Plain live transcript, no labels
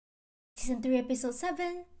Season 3 Episode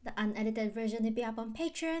 7, the unedited version will be up on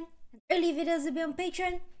Patreon, and early videos will be on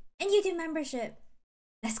Patreon, and YouTube membership.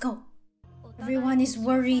 Let's go! Everyone is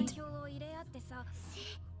worried.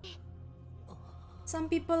 Some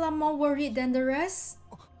people are more worried than the rest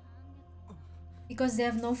because they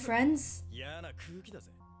have no friends.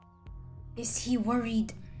 Is he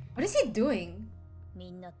worried? What is he doing?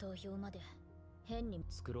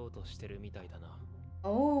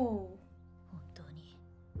 Oh.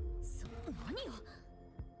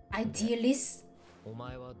 Idealist?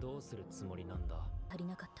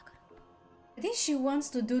 I think she wants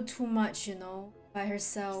to do too much, you know, by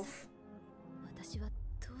herself.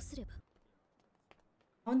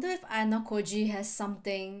 I wonder if AYANOKOJI has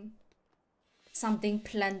something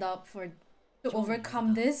planned up to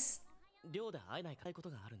overcome this.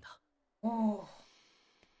 Oh.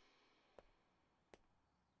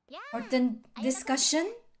 Important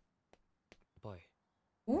discussion?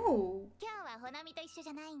 Ooh.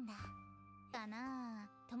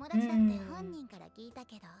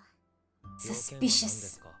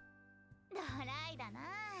 Suspicious.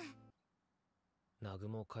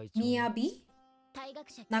 Miyabi?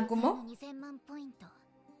 Nagumo?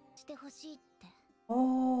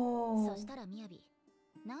 Oh.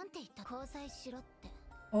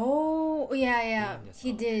 Oh, yeah,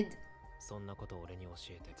 he did.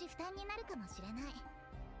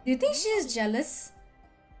 Do you think she is jealous?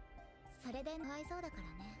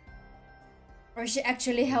 Or is she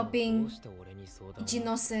actually helping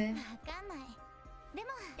Ichinose?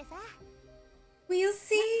 We'll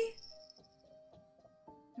see.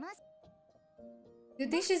 Do you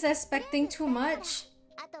think she's expecting too much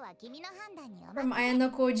from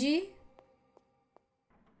AYANOKOJI?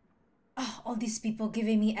 Oh, all these people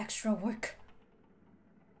giving me extra work.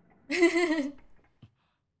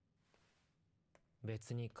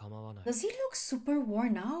 Does he look super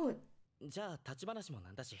worn out?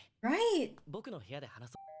 Right?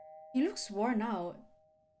 He looks worn out.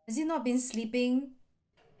 Has he not been sleeping,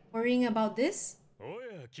 worrying about this?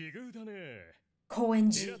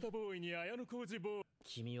 Koenji.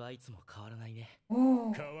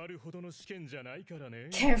 Oh.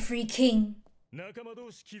 Carefree king.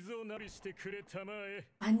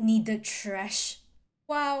 Unneeded trash.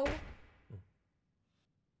 Wow.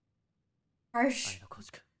 Harsh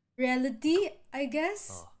reality, I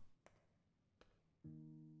guess.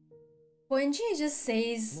 Koenji just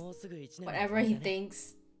says whatever he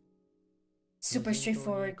thinks. Super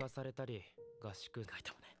straightforward.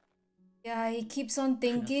 Yeah, he keeps on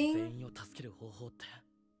thinking. That's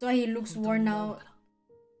why he looks worn out.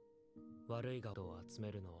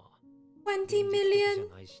 20 million?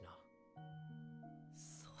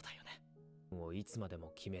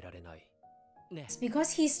 It's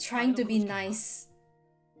because he's trying to be nice.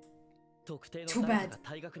 Too bad.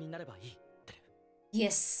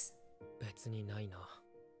 Yes.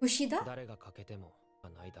 Kushida?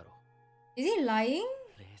 Is he lying?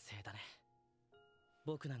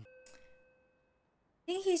 I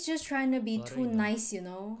think he's just trying to be too nice, you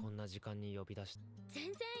know?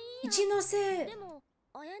 Ichinose!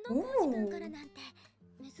 Ooh.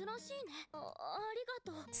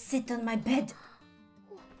 Sit on my bed.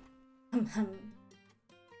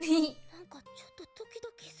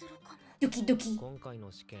 Doki doki.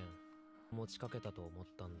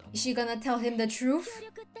 Is she gonna tell him the truth?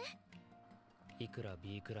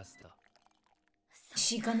 Is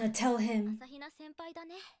she gonna tell him?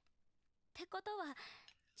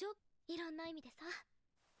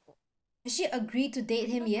 Has she agreed to date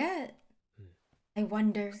him yet? I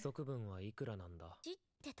wonder. 4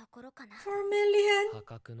 million?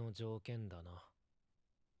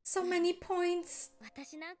 So many points.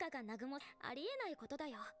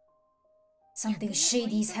 Something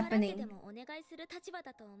shady is happening.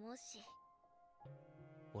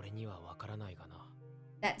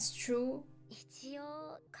 That's true.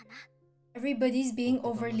 Everybody's being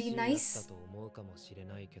overly nice.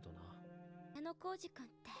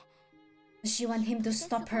 Does she want him to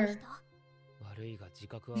stop her?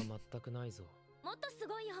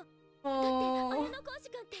 Oh.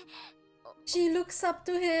 She looks up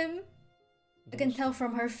to him. I can tell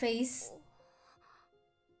from her face.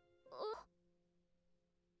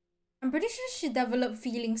 I'm pretty sure she developed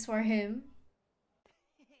feelings for him.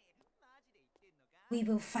 We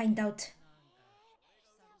will find out.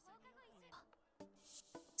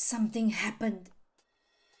 Something happened.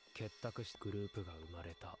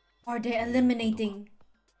 Are they eliminating?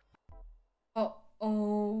 Oh.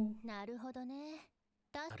 Oh.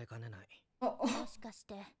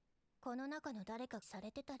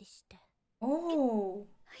 Oh.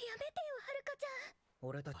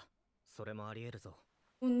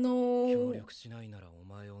 Oh no. 協力しないならお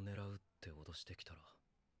前を狙うって脅してきたら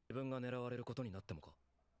自分が狙われることになってもか。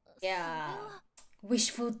 Yeah.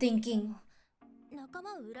 Wishful thinking. 仲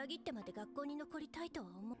間を裏切ってまで学校に残りたいとは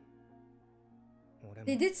思う。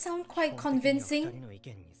 They did sound quite convincing.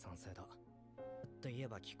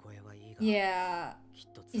 Yeah.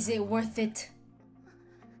 Is it worth it?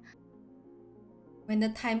 When the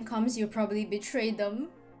time comes, you'll probably betray them.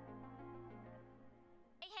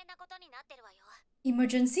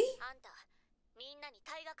 Emergency?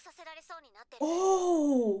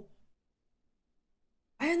 Oh!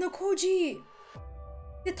 Ayanokoji!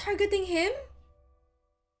 They're targeting him?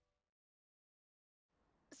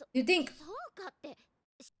 You think?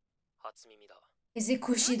 Is it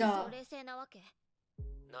Kushida?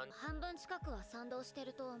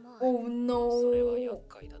 Oh no!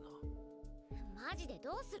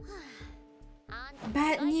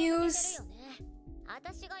 Bad news!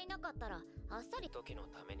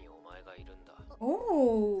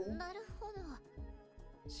 Oh!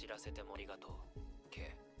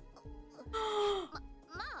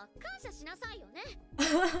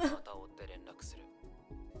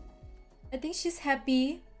 I think she's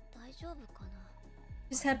happy.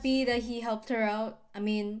 She's happy that he helped her out. I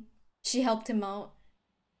mean, she helped him out.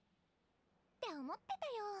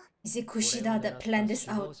 Is it Kushida that planned this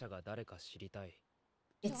out?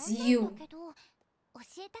 It's you.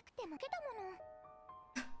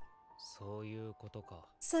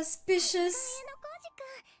 Suspicious.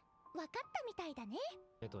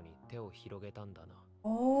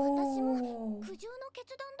 Oh.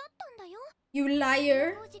 You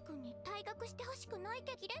liar.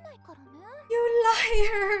 You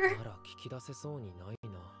liar.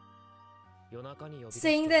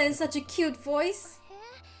 Saying that in such a cute voice.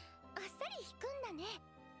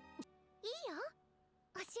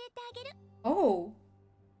 Oh.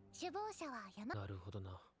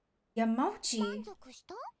 Yamauchi.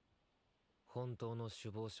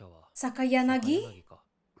 Sakayanagi?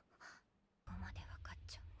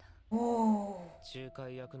 Oh.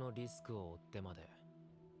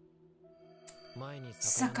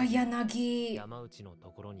 Sakayanagi.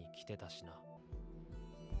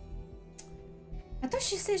 I thought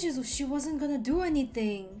she said she wasn't gonna do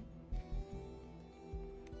anything.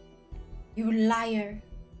 You liar.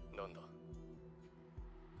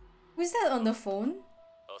 Who's that on the phone?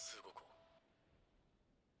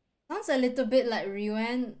 Sounds a little bit like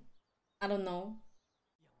Ryuan. I don't know.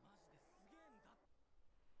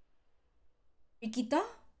 Rikita?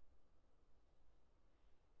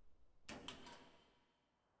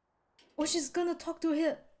 Oh, she's gonna talk to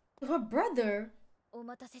her brother.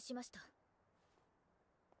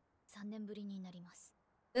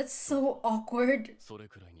 That's so awkward.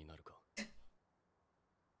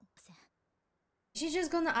 She's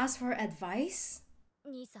just gonna ask for advice?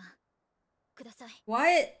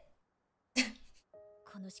 What?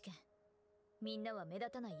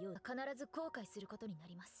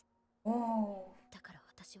 Oh.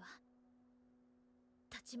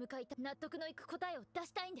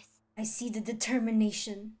 I see the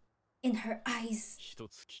determination in her eyes.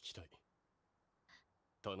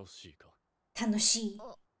 楽しい。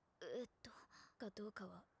Oh.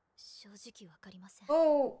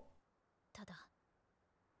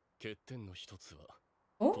 欠点の一つは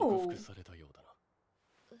Oh. 克服されたようだな。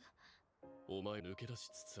お前抜け出し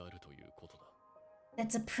つつあるということだ。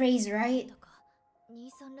That's a praise, right?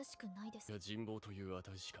 人望という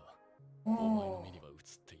値しかお前の目には映っ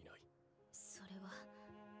ていない。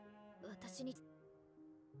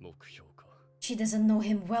目標か。She doesn't know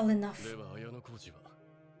him well enough. では綾小路は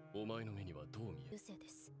お前の目にはどう見える？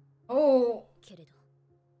 Oh.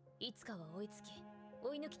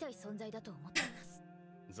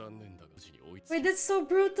 残念だが無事に追いつ Wait, that's so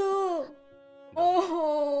brutal.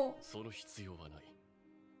 Oh. その必要はない。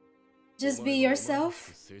 Just be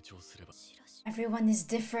yourself. Everyone is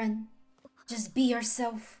different. Just be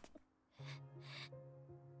yourself.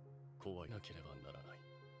 怖いなければならない。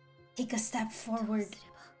 Take a step forward.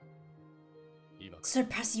 今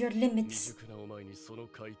Surpass your limits. 未熟なお前にその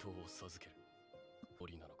回答を授ける。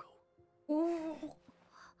檻なのかを。 Oh.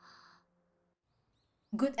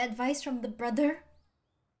 Good advice from the brother.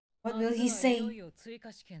 What will he say?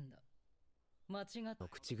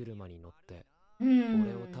 口車に乗ってHmm.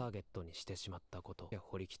 俺をターゲットにしてしまったこと。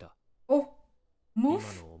堀北。 Oh. 今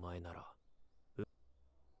Move? のお前なら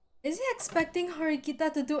Is he expecting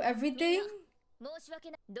Horikita to do everything?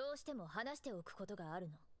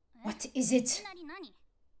 What is it?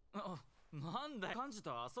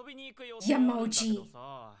 Yamauchi.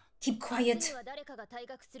 Keep quiet.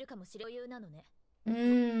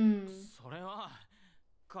 Hmm.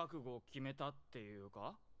 覚悟を決めたっていう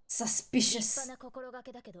か Suspicious. な心が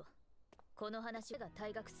けだけど、この話が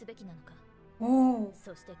退学すべきなのか。 Oh.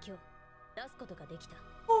 そして今日出すことができた。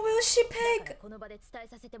 Oh, will she だから pick この場で伝え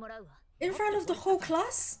させてもらうわ。 in front of the whole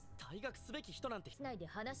class? 退学すべき人なんて室内で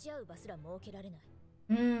話し合う場すら設けられない。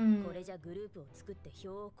 Hmm. これじゃグループを作って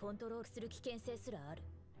票をコントロールする危険性すらある。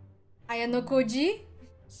 AYANOKOJI?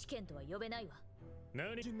 試験とは呼べないわ。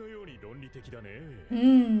 何人のように論理的だね。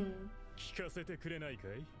 Hmm. 聞かせてくれないか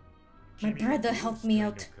い？ My brother helped me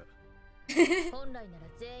out. 本来なら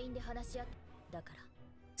全員で話し合ってだから。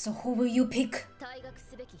 So who will you pick? 退学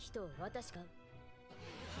すべき人を私が。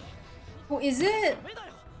 Who is it? ダメだ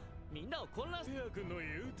よ。みんなを混乱ペア君の言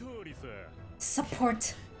う通りSupport.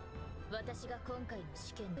 さ。私が今回の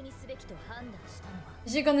試験にすべきと判断したのは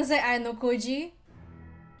Is she gonna say AYANOKOJI?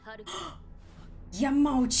 春。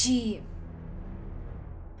 Yamauchi.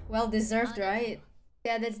 Well deserved, right?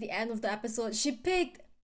 Yeah, that's the end of the episode. She picked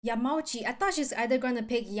Yamauchi. I thought she's either gonna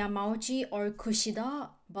pick Yamauchi or Kushida,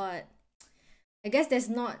 but I guess there's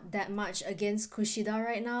not that much against Kushida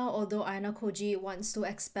right now, although AYANOKOJI wants to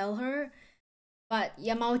expel her. But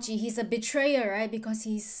Yamauchi, he's a betrayer, right? Because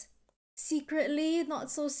he's secretly,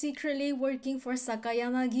 not so secretly, working for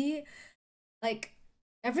Sakayanagi. Like,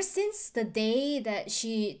 ever since the day that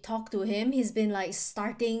she talked to him, he's been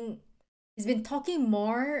talking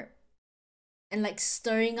more and like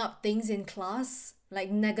stirring up things in class, like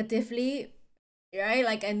negatively, right?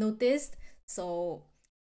 Like I noticed. So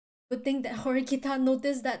good thing that Horikita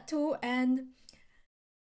noticed that too and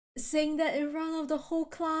saying that in front of the whole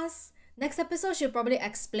class. Next episode, she'll probably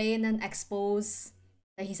explain and expose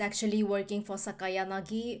that he's actually working for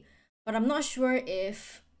Sakayanagi. But I'm not sure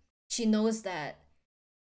if she knows that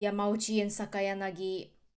Yamauchi and Sakayanagi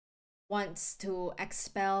wants to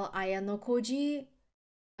expel AYANOKOJI.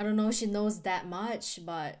 I don't know if she knows that much,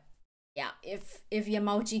 but yeah, if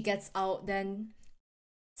Yamauchi gets out, then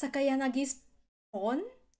Sakayanagi's pawn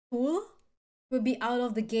tool will be out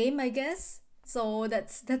of the game, I guess. So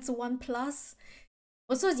that's one plus.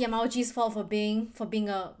 Also, it's Yamauchi's fault for being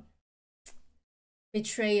a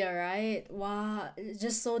betrayer, right? Wow,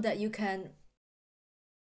 just so that you can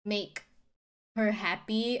make her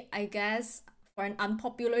happy, I guess, for an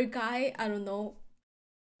unpopular guy. I don't know.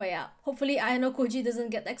 But yeah, hopefully AYANOKOJI doesn't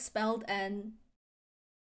get expelled and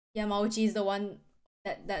Yamauchi is the one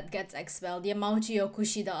that gets expelled. Yamauchi or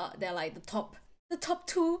Kushida, they're like the top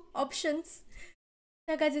two options.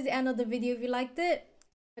 Yeah guys, it's the end of the video. If you liked it,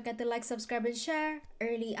 don't forget to like, subscribe and share.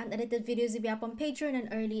 Early unedited videos will be up on Patreon and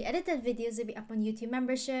early edited videos will be up on YouTube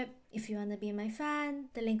membership. If you wanna be my fan,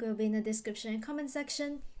 the link will be in the description and comment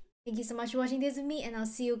section. Thank you so much for watching this with me and I'll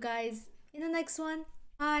see you guys in the next one.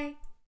 Bye!